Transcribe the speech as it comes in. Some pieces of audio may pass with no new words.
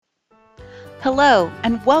Hello,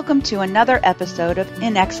 and welcome to another episode of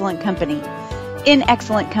In Excellent Company. In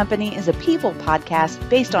Excellent Company is a people podcast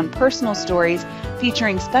based on personal stories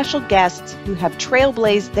featuring special guests who have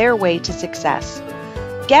trailblazed their way to success.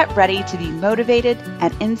 Get ready to be motivated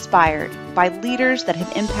and inspired by leaders that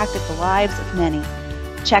have impacted the lives of many.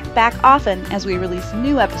 Check back often as we release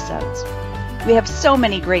new episodes. We have so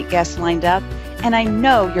many great guests lined up, and I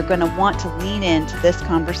know you're going to want to lean into this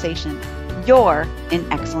conversation. You're in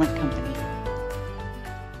excellent company.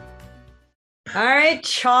 All right,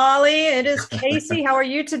 Charlie, it is Casey. How are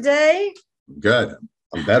you today? Good.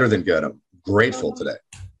 I'm better than good. I'm grateful today.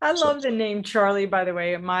 I love the name Charlie, by the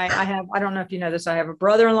way. I don't know if you know this, I have a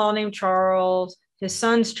brother-in-law named Charles. His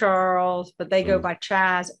son's Charles, but they go by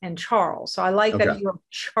Chaz and Charles. So I like that you're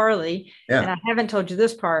Charlie. Yeah. And I haven't told you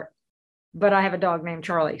this part, but I have a dog named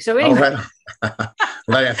Charlie. So anyway. Oh,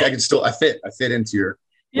 right. I can still, I fit into your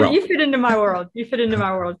realm. You fit into my world. You fit into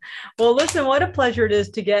my world. Well, listen, what a pleasure it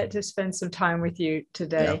is to get to spend some time with you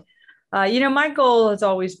today. Yeah. My goal has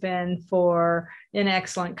always been for In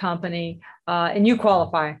Excellent Company, and you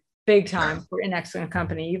qualify big time for In Excellent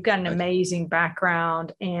Company. You've got an amazing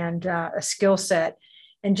background and a skill set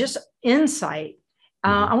and just insight.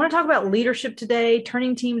 I want to talk about leadership today,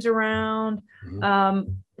 turning teams around.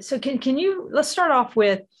 So can you, let's start off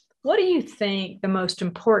with, what do you think the most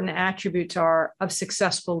important attributes are of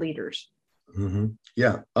successful leaders?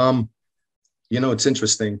 Yeah. It's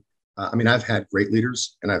interesting. I've had great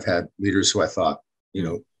leaders and I've had leaders who I thought,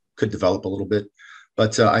 could develop a little bit.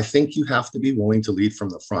 But I think you have to be willing to lead from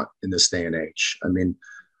the front in this day and age.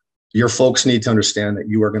 Your folks need to understand that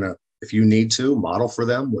you are going to, if you need to, model for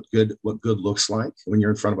them what good looks like when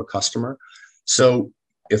you're in front of a customer. So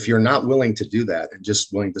if you're not willing to do that and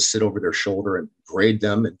just willing to sit over their shoulder and grade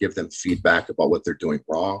them and give them feedback about what they're doing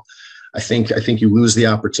wrong, I think you lose the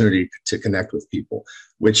opportunity to connect with people,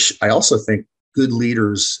 which I also think good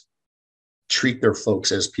leaders treat their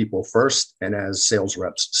folks as people first and as sales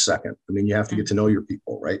reps second. You have to get to know your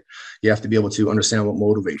people, right? You have to be able to understand what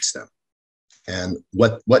motivates them and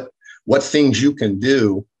what things you can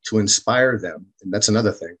do to inspire them. And that's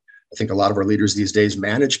another thing. I think a lot of our leaders these days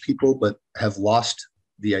manage people, but have lost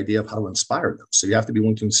the idea of how to inspire them. So you have to be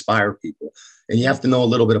willing to inspire people, and you have to know a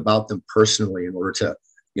little bit about them personally in order to,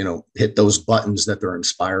 hit those buttons that they're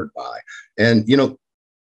inspired by. And,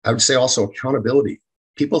 I would say also accountability.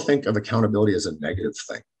 People think of accountability as a negative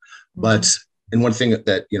thing, but one thing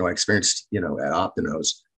that, I experienced, at Optinos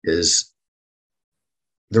is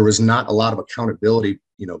there was not a lot of accountability,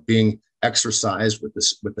 being exercised with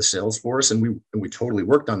the sales force. And we totally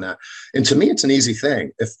worked on that. And to me, it's an easy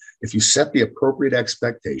thing. If you set the appropriate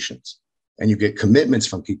expectations and you get commitments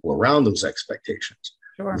from people around those expectations,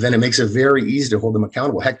 then it makes it very easy to hold them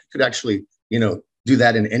accountable. Heck, you could actually, do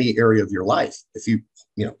that in any area of your life. If you,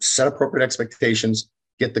 set appropriate expectations,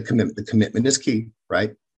 get the commitment. The commitment is key,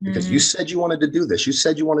 right? Because you said you wanted to do this. You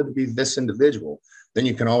said you wanted to be this individual. Then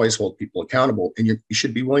you can always hold people accountable, and you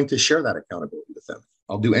should be willing to share that accountability with them.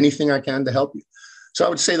 I'll do anything I can to help you. So I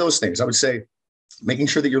would say those things. I would say making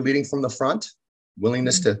sure that you're leading from the front,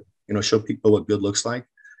 willingness to, show people what good looks like,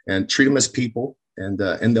 and treat them as people, and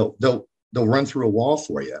they'll run through a wall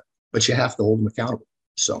for you, but you have to hold them accountable.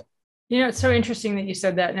 So, it's so interesting that you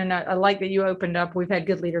said that. And I like that you opened up. We've had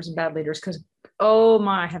good leaders and bad leaders, because, oh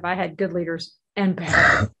my, have I had good leaders and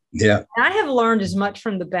bad. Yeah. And I have learned as much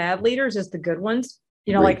from the bad leaders as the good ones.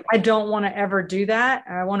 Like, I don't want to ever do that.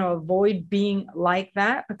 I want to avoid being like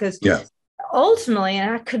that, because ultimately,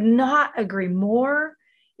 and I could not agree more,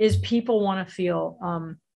 is people want to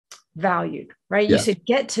feel valued, right? You said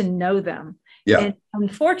get to know them. Yeah. And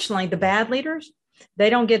unfortunately, the bad leaders, they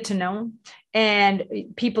don't get to know them, and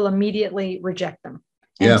people immediately reject them.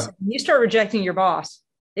 And so when you start rejecting your boss,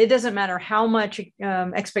 it doesn't matter how much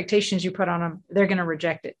expectations you put on them, they're going to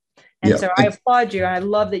reject it. And so I applaud you. I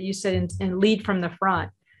love that you said and lead from the front.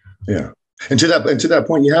 Yeah. And to that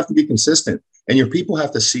point, you have to be consistent, and your people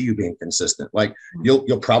have to see you being consistent. Like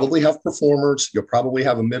you'll probably have performers, you'll probably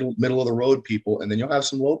have a middle of the road people, and then you'll have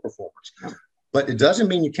some low performers. But it doesn't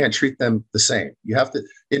mean you can't treat them the same. You have to,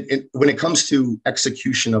 when it comes to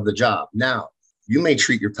execution of the job. Now, you may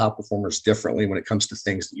treat your top performers differently when it comes to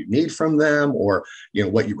things that you need from them, or,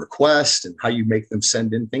 what you request and how you make them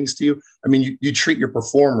send in things to you. You treat your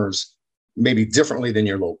performers maybe differently than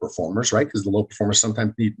your low performers, right? Because the low performers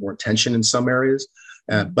sometimes need more attention in some areas.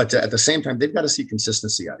 But at the same time, they've got to see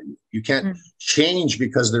consistency out of you. You can't change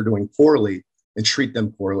because they're doing poorly and treat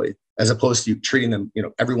them poorly, as opposed to you treating them,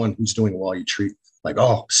 everyone who's doing well, you treat like,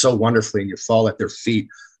 oh, so wonderfully, and you fall at their feet.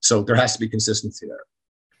 So there has to be consistency there.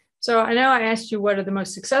 So I know I asked you what are the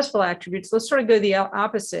most successful attributes. Let's sort of go the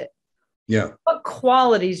opposite. Yeah. What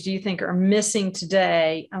qualities do you think are missing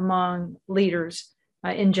today among leaders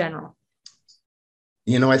in general?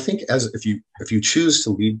 I think if you choose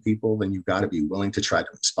to lead people, then you've got to be willing to try to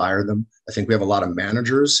inspire them. I think we have a lot of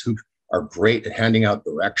managers who are great at handing out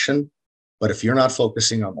direction, but if you're not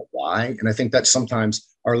focusing on the why, and I think that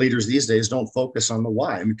sometimes our leaders these days don't focus on the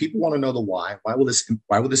why. I mean, people want to know the why. Why will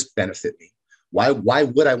this benefit me? Why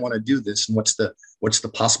would I want to do this? And what's the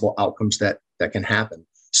possible outcomes that can happen?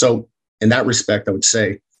 So in that respect, I would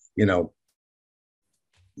say, what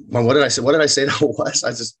did I say? What did I say that was?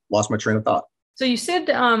 I just lost my train of thought. So you said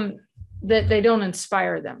that they don't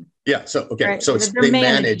inspire them. Yeah. So, okay. Right? So they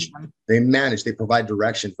manage, they provide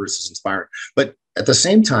direction versus inspiring. But at the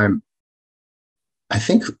same time, I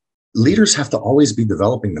think leaders have to always be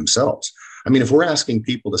developing themselves. I mean, if we're asking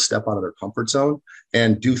people to step out of their comfort zone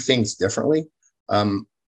and do things differently,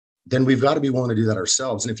 then we've got to be willing to do that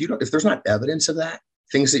ourselves. And if there's not evidence of that,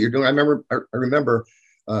 things that you're doing, I remember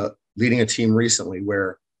leading a team recently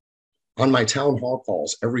where on my town hall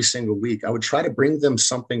calls every single week, I would try to bring them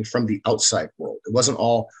something from the outside world. It wasn't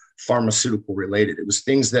all pharmaceutical related. It was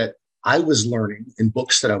things that I was learning in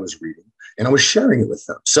books that I was reading, and I was sharing it with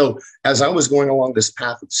them. So as I was going along this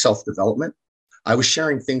path of self-development, I was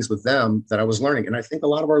sharing things with them that I was learning. And I think a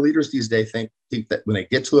lot of our leaders these days think that when they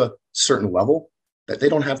get to a certain level, that they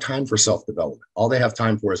don't have time for self-development. All they have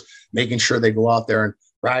time for is making sure they go out there and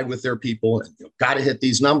ride with their people and got to hit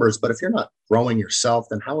these numbers. But if you're not growing yourself,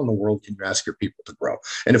 then how in the world can you ask your people to grow?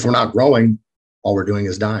 And if we're not growing, all we're doing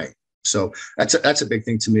is dying. So that's a big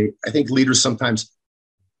thing to me. I think leaders sometimes,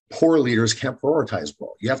 poor leaders can't prioritize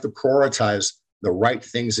well. You have to prioritize the right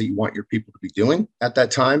things that you want your people to be doing at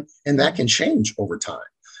that time. And that can change over time.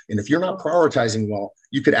 And if you're not prioritizing well,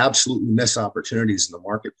 you could absolutely miss opportunities in the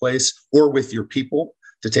marketplace or with your people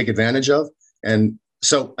to take advantage of. And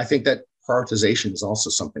so I think that prioritization is also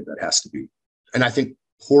something that has to be. And I think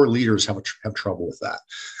poor leaders have trouble with that.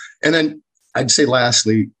 And then I'd say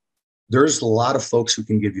lastly, there's a lot of folks who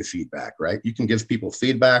can give you feedback, right? You can give people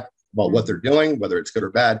feedback about what they're doing, whether it's good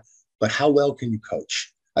or bad, but how well can you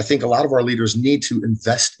coach? I think a lot of our leaders need to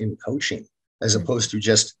invest in coaching as opposed to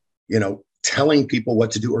just, telling people what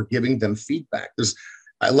to do or giving them feedback.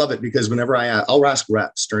 I love it because whenever I'll ask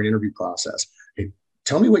reps during interview process, hey,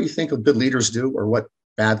 tell me what you think of good leaders do or what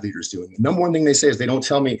bad leaders do. And the number one thing they say is they don't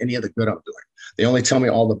tell me any of the good I'm doing. They only tell me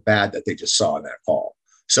all the bad that they just saw in that call.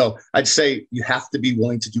 So I'd say you have to be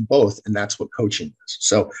willing to do both. And that's what coaching is.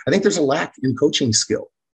 So I think there's a lack in coaching skill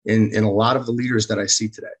in a lot of the leaders that I see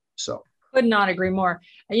today. So could not agree more.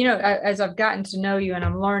 As I've gotten to know you and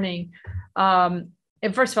I'm learning,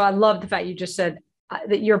 and first of all, I love the fact you just said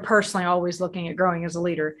that you're personally always looking at growing as a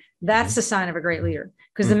leader. That's the sign of a great leader.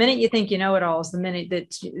 Because the minute you think you know it all is the minute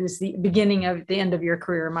that is the beginning of the end of your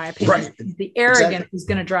career, in my opinion. Right. The arrogance is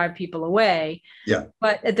going to drive people away. Yeah.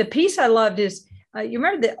 But the piece I loved is, you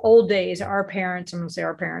remember the old days, our parents, I'm going to say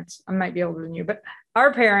our parents, I might be older than you, but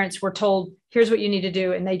our parents were told, here's what you need to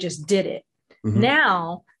do. And they just did it. Mm-hmm.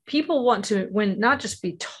 Now, people want to not just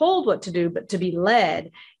be told what to do, but to be led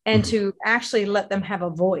and to actually let them have a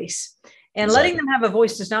voice. And letting them have a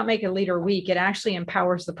voice does not make a leader weak. It actually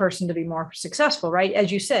empowers the person to be more successful, right?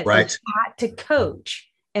 As you said, you've got to coach.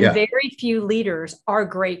 And very few leaders are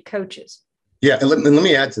great coaches. Yeah. And let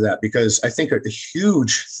me add to that, because I think a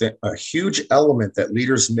huge element that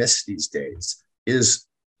leaders miss these days is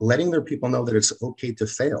letting their people know that it's okay to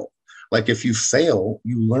fail. Like if you fail,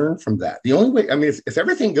 you learn from that. The only way, I mean, if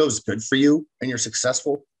everything goes good for you and you're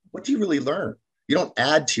successful, what do you really learn? You don't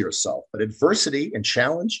add to yourself, but adversity and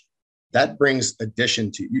challenge, that brings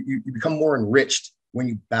addition to you. You become more enriched when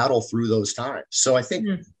you battle through those times. So I think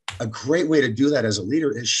a great way to do that as a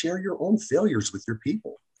leader is share your own failures with your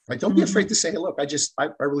people. Like, don't be afraid to say, hey, look, I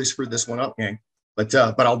really screwed this one up, gang, but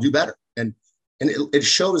I'll do better. And it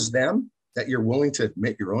shows them that you're willing to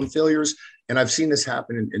admit your own failures. And I've seen this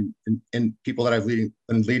happen in people that I've been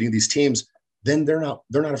leading these teams. Then they're not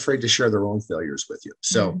afraid to share their own failures with you.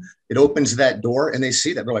 So it opens that door and they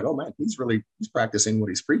see that. They're like, oh man, he's practicing what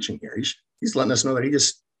he's preaching here. He's letting us know that he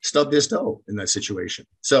just stubbed his toe in that situation.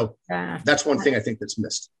 So that's one thing I think that's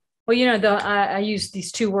missed. Well, I use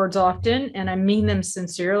these two words often and I mean them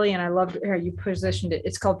sincerely. And I love how you positioned it.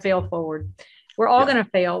 It's called fail forward. We're all going to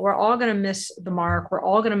fail. We're all going to miss the mark. We're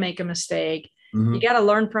all going to make a mistake. You got to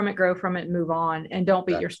learn from it, grow from it, and move on, and don't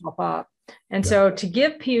beat yourself up. And so to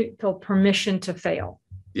give people permission to fail,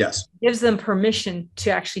 gives them permission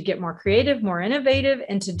to actually get more creative, more innovative,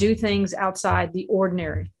 and to do things outside the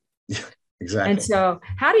ordinary. Yeah, exactly. And so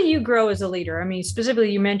how do you grow as a leader? I mean,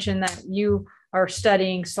 specifically, you mentioned that you are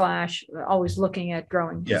studying / always looking at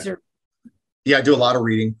growing. Yeah, I do a lot of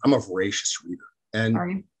reading. I'm a voracious reader.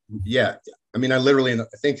 And Yeah. I mean, I literally, I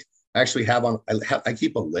think I actually I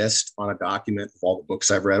keep a list on a document of all the books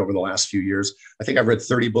I've read over the last few years. I think I've read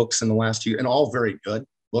 30 books in the last year, and all very good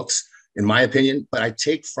books, in my opinion. But I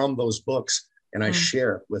take from those books and I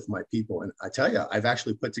share with my people. And I tell you, I've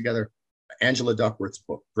actually put together Angela Duckworth's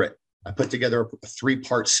book, Grit. I put together a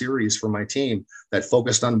 3-part series for my team that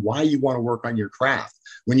focused on why you want to work on your craft.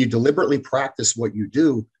 When you deliberately practice what you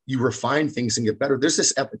do, you refine things and get better. There's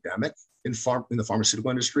this epidemic in the pharmaceutical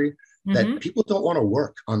industry that people don't want to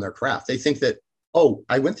work on their craft. They think that, oh,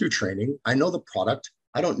 I went through training, I know the product,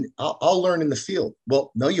 I'll learn in the field.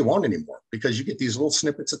 Well, no, you won't anymore, because you get these little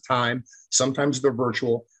snippets of time. Sometimes they're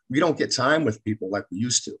virtual. We don't get time with people like we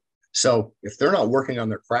used to. So if they're not working on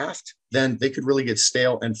their craft, then they could really get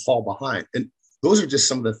stale and fall behind. And those are just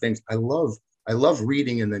some of the things I love. I love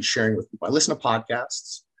reading and then sharing with people. I listen to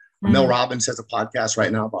podcasts. Mel Robbins has a podcast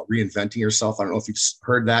right now about reinventing yourself. I don't know if you've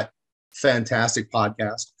heard that. Fantastic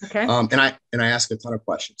podcast. Okay. And I ask a ton of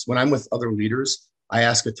questions. When I'm with other leaders, I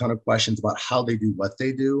ask a ton of questions about how they do what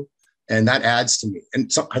they do. And that adds to me.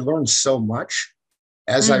 And so I learn so much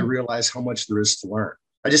as I realize how much there is to learn.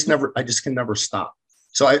 I just can never stop.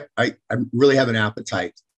 So I really have an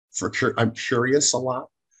appetite I'm curious a lot.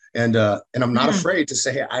 And I'm not afraid to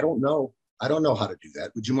say, hey, I don't know how to do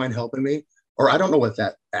that. Would you mind helping me? Or I don't know what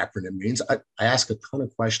that acronym means. I ask a ton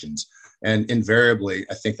of questions, and invariably,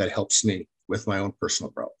 I think that helps me with my own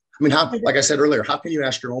personal growth. I mean, like I said earlier, how can you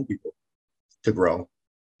ask your own people to grow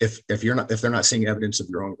if they're not seeing evidence of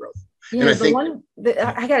your own growth? Yeah, and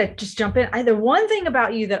I gotta just jump in. The one thing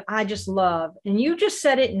about you that I just love, and you just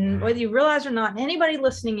said it, and whether you realize or not, and anybody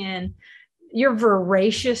listening in, you're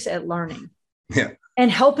voracious at learning. Yeah. And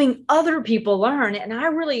helping other people learn. And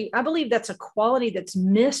I believe that's a quality that's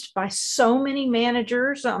missed by so many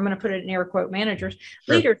managers. I'm going to put it in air quote managers,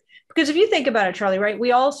 leaders, because if you think about it, Charlie, right,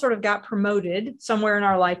 we all sort of got promoted somewhere in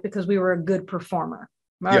our life because we were a good performer.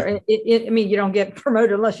 Yeah. I mean, you don't get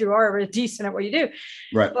promoted unless you are decent at what you do.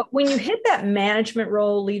 Right. But when you hit that management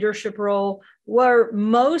role, leadership role, where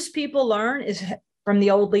most people learn is from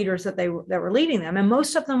the old leaders that were leading them. And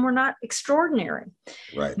most of them were not extraordinary.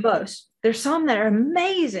 Right. There's some that are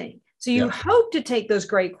amazing. So you hope to take those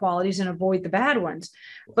great qualities and avoid the bad ones.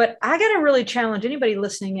 But I got to really challenge anybody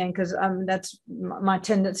listening in, because that's my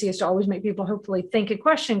tendency is to always make people hopefully think and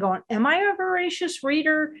question going, am I a voracious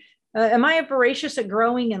reader? Am I voracious at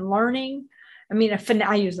growing and learning? I mean,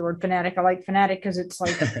 I use the word fanatic. I like fanatic because it's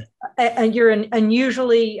like, and you're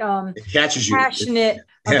unusually it catches you. Passionate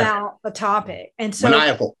about a topic. And so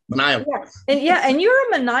maniacal. Yeah. And you're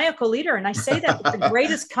a maniacal leader. And I say that with the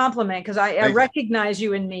greatest compliment, because I recognize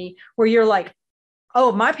you in me, where you're like,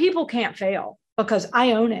 oh, my people can't fail because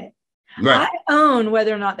I own it. Right. I own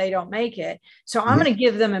whether or not they don't make it. So I'm going to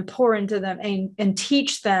give them and pour into them and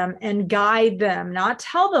teach them and guide them, not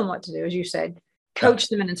tell them what to do, as you said. Coach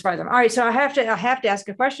them and inspire them. All right. So I have to ask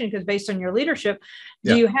a question, because based on your leadership,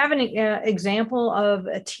 do you have an example of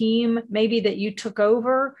a team maybe that you took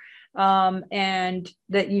over and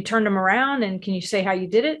that you turned them around? And can you say how you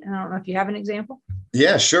did it? I don't know if you have an example.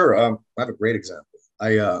 Yeah, sure. I have a great example.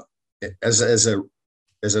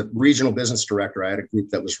 As a regional business director, I had a group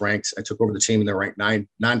that was ranked. I took over the team, and they were ranked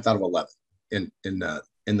 9th out of 11 in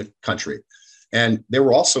the country, and they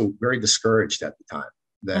were also very discouraged at the time.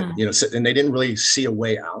 And they didn't really see a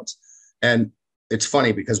way out. And it's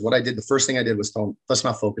funny, because what I did, the first thing I did was tell them, let's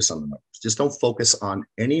not focus on the numbers. Just don't focus on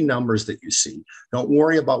any numbers that you see. Don't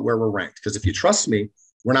worry about where we're ranked, because if you trust me,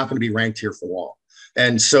 we're not going to be ranked here for long.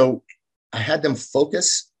 And so I had them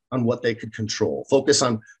focus on what they could control, focus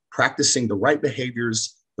on practicing the right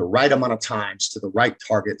behaviors, the right amount of times to the right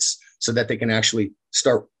targets, so that they can actually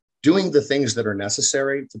start doing the things that are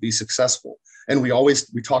necessary to be successful. And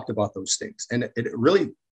we talked about those things. And it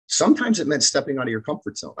really, sometimes it meant stepping out of your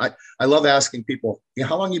comfort zone. I love asking people,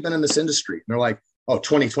 how long have you been in this industry? And they're like, oh,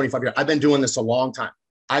 20, 25 years. I've been doing this a long time.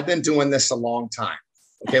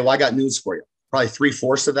 Okay, well, I got news for you. Probably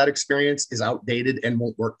 3/4 of that experience is outdated and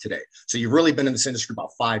won't work today. So you've really been in this industry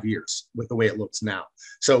about 5 years with the way it looks now.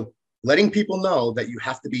 So letting people know that you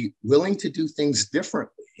have to be willing to do things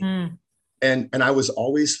differently. And I was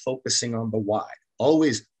always focusing on the why.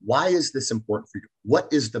 Always, why is this important for you? What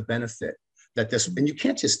is the benefit that this, and you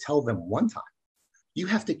can't just tell them one time. You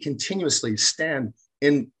have to continuously stand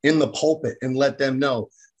in the pulpit and let them know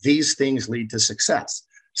these things lead to success.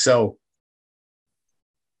 So,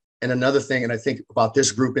 and another thing, and I think about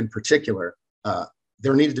this group in particular,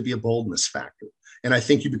 there needed to be a boldness factor. And I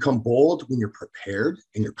think you become bold when you're prepared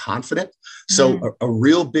and you're confident. So a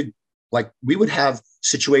real big, like we would have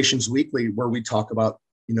situations weekly where we talk about,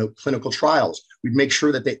 clinical trials. We'd make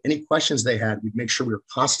sure that any questions they had, we'd make sure we were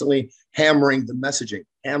constantly hammering the messaging.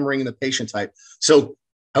 hammering the patient type. So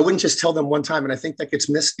I wouldn't just tell them one time. And I think that gets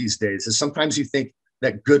missed these days, is sometimes you think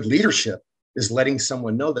that good leadership is letting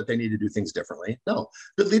someone know that they need to do things differently. No,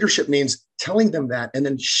 good leadership means telling them that and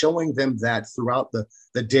then showing them that throughout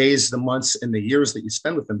the days, the months, and the years that you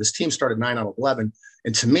spend with them. This team started 9 out of 11.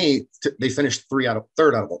 And to me, they finished 3 out of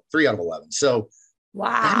 11. So wow.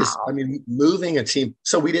 That is, moving a team.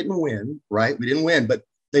 So we didn't win, right? We didn't win, but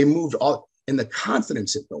they moved all, and the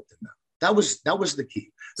confidence it built in them. That was the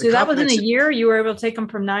key. So that was in a year you were able to take them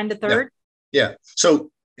from 9 to 3rd? Yeah.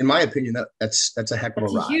 So in my opinion, that's a heck of a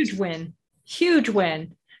rise. Huge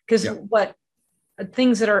win. Because what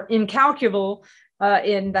things that are incalculable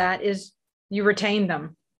in that is you retain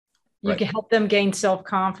them. You can help them gain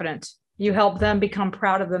self-confidence. You help them become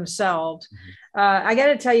proud of themselves. I got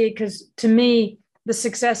to tell you, because to me, the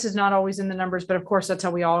success is not always in the numbers, but of course, that's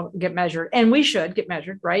how we all get measured. And we should get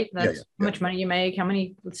measured, right? That's how much money you make, how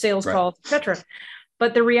many sales calls, et cetera.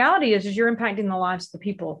 But the reality is you're impacting the lives of the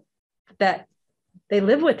people that they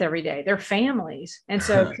live with every day, their families. And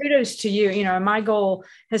so kudos to you. And my goal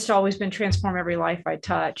has always been transform every life I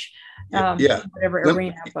touch, whatever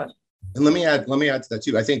arena. And let me add to that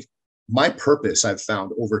too. I think my purpose I've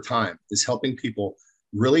found over time is helping people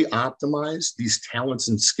really optimize these talents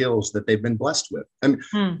and skills that they've been blessed with.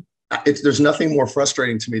 There's nothing more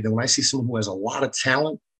frustrating to me than when I see someone who has a lot of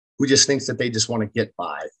talent who just thinks that they just want to get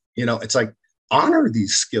by. It's like, honor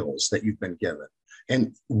these skills that you've been given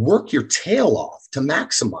and work your tail off to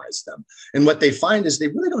maximize them. And what they find is they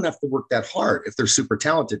really don't have to work that hard if they're super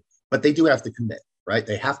talented, but they do have to commit, right?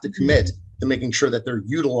 They have to commit to making sure that they're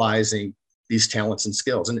utilizing these talents and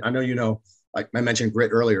skills. And I know, like I mentioned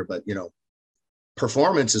grit earlier, but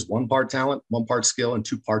performance is 1 part talent, 1 part skill, and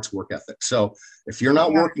 2 parts work ethic. So if you're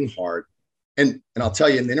not working hard, and I'll tell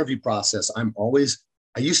you in the interview process,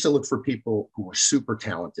 I used to look for people who were super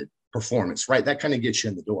talented, performance, right? That kind of gets you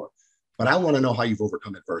in the door. But I want to know how you've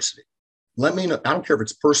overcome adversity. Let me know. I don't care if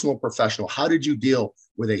it's personal or professional. How did you deal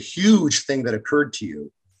with a huge thing that occurred to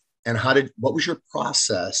you? And what was your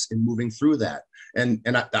process in moving through that? And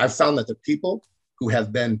I've found that the people who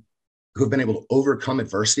have been able to overcome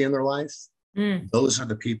adversity in their life, those are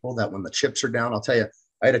the people that when the chips are down, I'll tell you,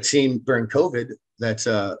 I had a team during COVID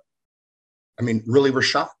that, really were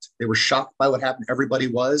shocked. They were shocked by what happened. Everybody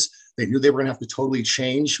was. They knew they were going to have to totally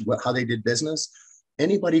change how they did business.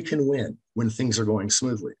 Anybody can win when things are going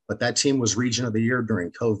smoothly. But that team was Region of the Year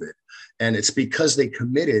during COVID. And it's because they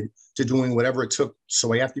committed to doing whatever it took. So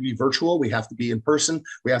we have to be virtual. We have to be in person.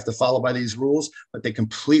 We have to follow by these rules. But they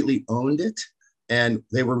completely owned it. And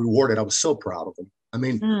they were rewarded. I was so proud of them.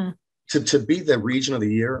 To be the Region of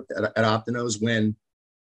the Year at Optinos when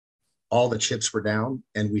all the chips were down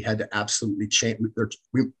and we had to absolutely change.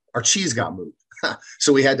 Our cheese got moved.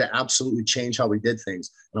 So we had to absolutely change how we did things.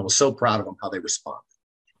 And I was so proud of them, how they responded.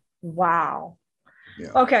 Wow. Yeah.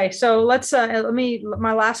 Okay. So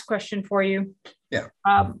my last question for you. Yeah.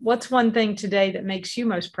 What's one thing today that makes you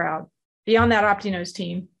most proud beyond that Optinos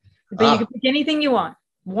team? But you can pick anything you want.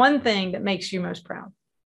 One thing that makes you most proud.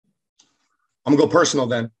 I'm gonna go personal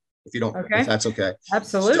then, if that's okay.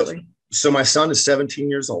 Absolutely. So my son is 17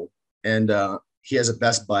 years old. And he has a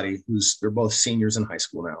best buddy they're both seniors in high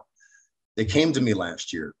school now. They came to me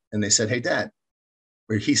last year and they said,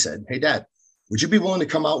 he said, hey, Dad, would you be willing to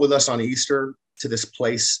come out with us on Easter to this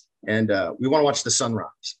place? And we want to watch the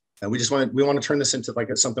sunrise. And we want to turn this into like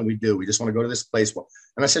something we do. We just want to go to this place.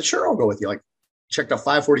 And I said, sure, I'll go with you. Like checked out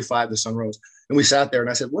 5:45, the sun rose. And we sat there and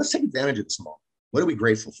I said, let's take advantage of this moment. What are we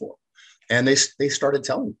grateful for? And they started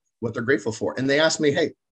telling me what they're grateful for. And they asked me,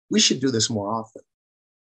 hey, we should do this more often.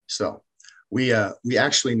 So we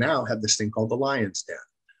actually now have this thing called the Lion's Den,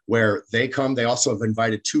 where they come. They also have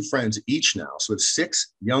invited 2 friends each now. So it's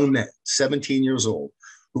 6 young men, 17 years old,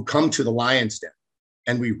 who come to the Lion's Den.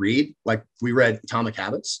 And we read read Atomic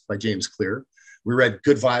Habits by James Clear. We read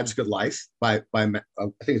Good Vibes, Good Life by I think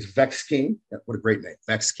it's Vex King. What a great name,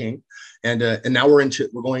 Vex King. And now we're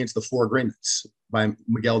going into the 4 Agreements by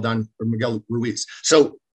Miguel Ruiz.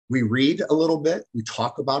 So we read a little bit. We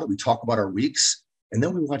talk about it. We talk about our weeks. And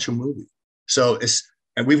then we watch a movie. So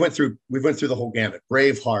we went through the whole gamut.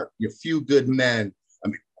 Braveheart, A Few Good Men,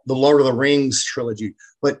 the Lord of the Rings trilogy.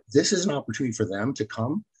 But this is an opportunity for them to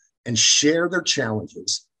come and share their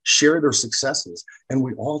challenges, share their successes. And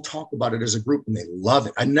we all talk about it as a group and they love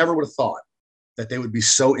it. I never would have thought that they would be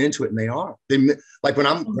so into it. And they are. Like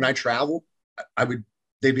when I travel,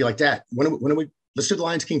 they'd be like, Dad, let's do the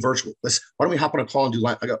Lions King virtually. why don't we hop on a call and do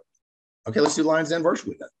Lions? I go, okay, let's do Lions Den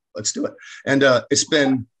virtually then. Let's do it. And it's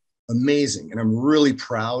been amazing. And I'm really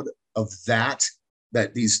proud of that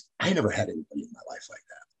I never had anybody in my life like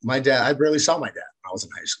that. My dad, I barely saw my dad when I was in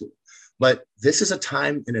high school. But this is a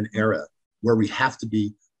time in an era where we have to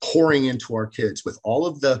be pouring into our kids with all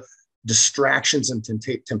of the distractions and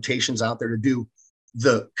temptations out there to do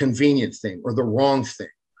the convenient thing or the wrong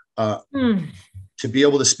thing. To be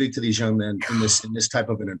able to speak to these young men in this type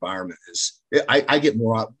of an environment I get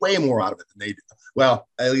way more out of it than they do. Well,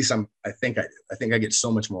 at least I think I do. I think I get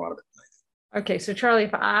so much more out of it than I do. Okay. So Charlie,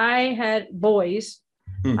 if I had boys,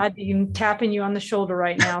 I'd be tapping you on the shoulder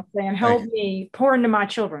right now saying, help me pour into my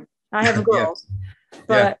children. I have girls,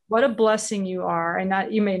 but what a blessing you are.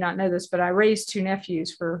 And you may not know this, but I raised 2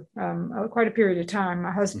 nephews for quite a period of time,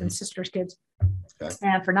 my husband's sister's kids,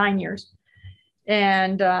 and for 9 years.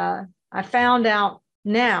 And I found out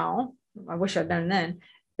now, I wish I'd done then,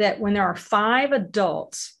 that when there are 5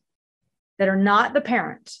 adults that are not the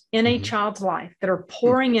parents in a child's life that are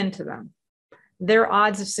pouring into them, their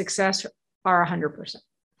odds of success are 100%.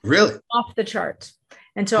 Really? Off the charts.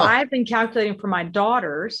 And so I've been calculating for my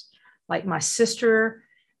daughters, like my sister,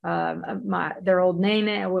 their old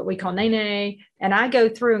Nene, what we call Nene, and I go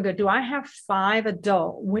through and go, do I have 5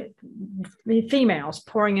 adult females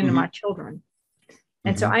pouring into my children?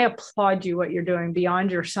 And so I applaud you what you're doing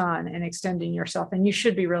beyond your son and extending yourself. And you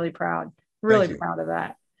should be really proud, proud of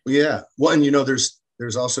that. Yeah. Well, and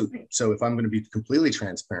there's also, so if I'm going to be completely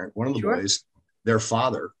transparent, one of the boys, their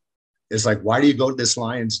father is like, why do you go to this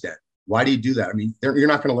lion's den? Why do you do that? I mean, you're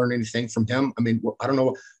not going to learn anything from him. I mean, I don't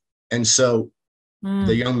know. And so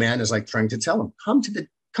the young man is like trying to tell him, come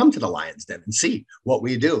to the lion's den and see what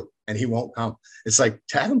we do. And he won't come. It's like,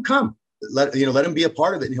 have him come. Let him be a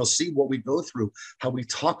part of it, and he'll see what we go through, how we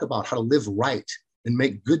talk about how to live right and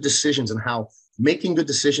make good decisions, and how making good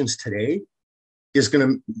decisions today it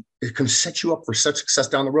can set you up for such success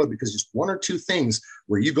down the road, because just 1 or 2 things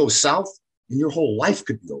where you go south and your whole life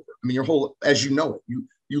could be over. I mean, as you know it,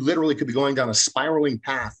 you literally could be going down a spiraling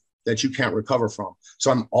path that you can't recover from.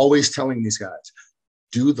 So I'm always telling these guys,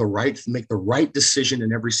 make the right decision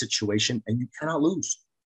in every situation, and you cannot lose.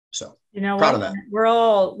 So, proud of that.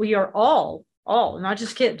 We are all, not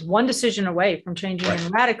just kids, one decision away from changing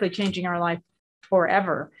and radically changing our life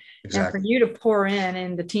forever. Exactly. And for you to pour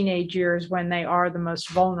in the teenage years when they are the most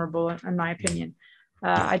vulnerable, in my opinion,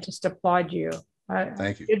 I just applaud you.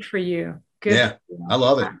 Thank you. Good for you. Good. Yeah, for you. I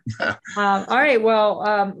love it. All right.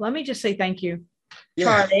 Well, let me just say thank you,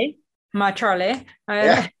 Charlie. My Charlie.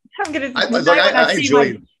 I'm gonna. I enjoy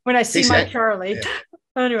you when I see my Charlie.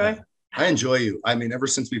 Yeah. Anyway. I enjoy you. I mean, ever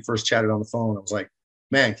since we first chatted on the phone, I was like,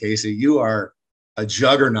 man, Casey, you are a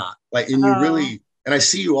juggernaut. Like, and you really, and I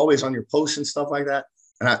see you always on your posts and stuff like that.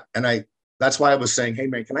 And I, that's why I was saying, hey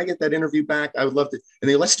man, can I get that interview back? I would love to.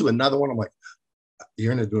 And then let's do another one. I'm like,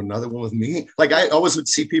 you're going to do another one with me? Like, I always would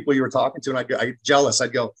see people you were talking to, and I get jealous.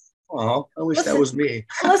 I'd go, oh, I wish that was me.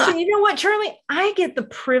 Listen, you know what, Charlie? I get the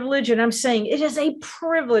privilege, and I'm saying it is a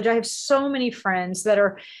privilege. I have so many friends that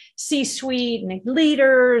are C-suite and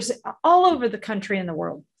leaders all over the country and the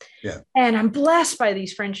world. Yeah. And I'm blessed by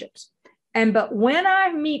these friendships. But when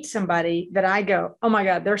I meet somebody that I go, oh my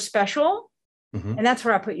God, they're special. And that's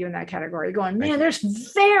where I put you in that category, going, man, there's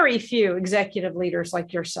very few executive leaders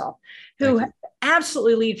like yourself who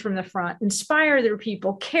absolutely lead from the front, inspire their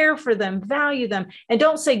people, care for them, value them, and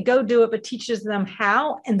don't say, go do it, but teaches them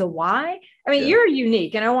how and the why. I mean, you're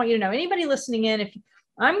unique. And I want you to know, anybody listening in, if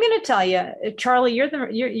I'm going to tell you, Charlie, you're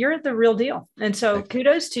the real deal. And so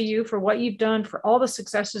kudos to you for what you've done, for all the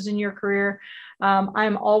successes in your career.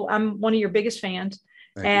 I'm one of your biggest fans.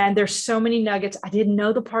 And there's so many nuggets. I didn't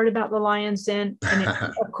know the part about the Lion's Den. And it,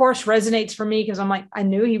 of course, resonates for me, because I'm like, I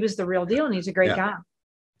knew he was the real deal, and he's a great guy.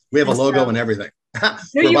 We have a logo and everything. Do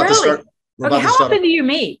you really? Okay, how often do you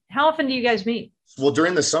meet? How often do you guys meet? Well,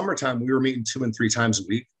 during the summertime, we were meeting 2 and 3 times a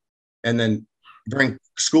week. And then during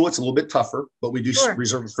school, it's a little bit tougher, but we do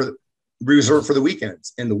reserve for the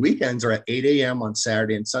weekends. And the weekends are at 8 a.m. on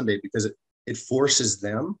Saturday and Sunday, because it forces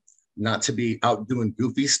them not to be out doing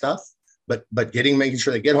goofy stuff, but making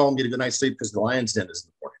sure they get home, get a good night's sleep, because the Lion's Den is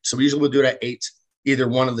important. So we usually will do it at 8, either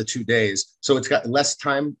one of the 2 days. So it's got less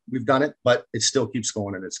time we've done it, but it still keeps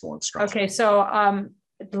going, and it's going strong. Okay. So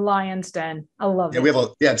the Lion's Den, I love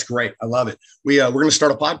it. It's great. I love it. We're going to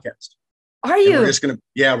start a podcast. Are you?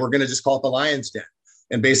 We're going to just call it the Lion's Den,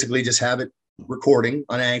 and basically just have it recording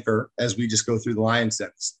on Anchor as we just go through the Lion's Den.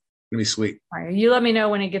 It's going to be sweet. All right. You let me know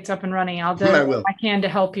when it gets up and running. I'll do what I can to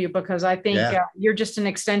help you, because I think you're just an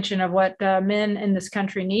extension of what men in this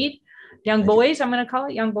country need. Young boys, I'm going to call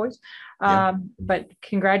it young boys. But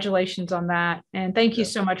congratulations on that. And thank you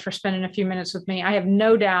so much for spending a few minutes with me. I have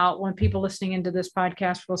no doubt when people listening into this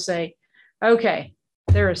podcast will say, okay,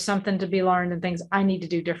 there is something to be learned and things I need to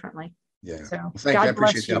do differently. Yeah. So I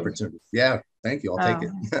appreciate the opportunity. Yeah. Thank you. I'll take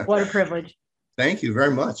it. What a privilege. Thank you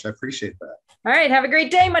very much. I appreciate that. All right. Have a great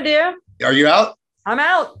day, my dear. Are you out? I'm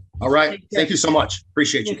out. All right. Thank you so much.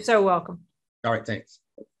 Appreciate you. You're so welcome. All right. Thanks.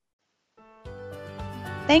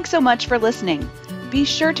 Thanks so much for listening. Be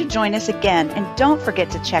sure to join us again, and don't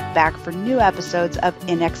forget to check back for new episodes of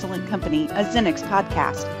In Excellent Company, a Zenix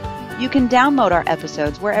podcast. You can download our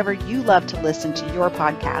episodes wherever you love to listen to your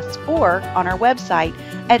podcasts or on our website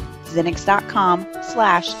at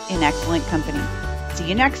zenix.com/inexcellentcompany. See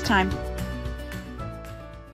you next time.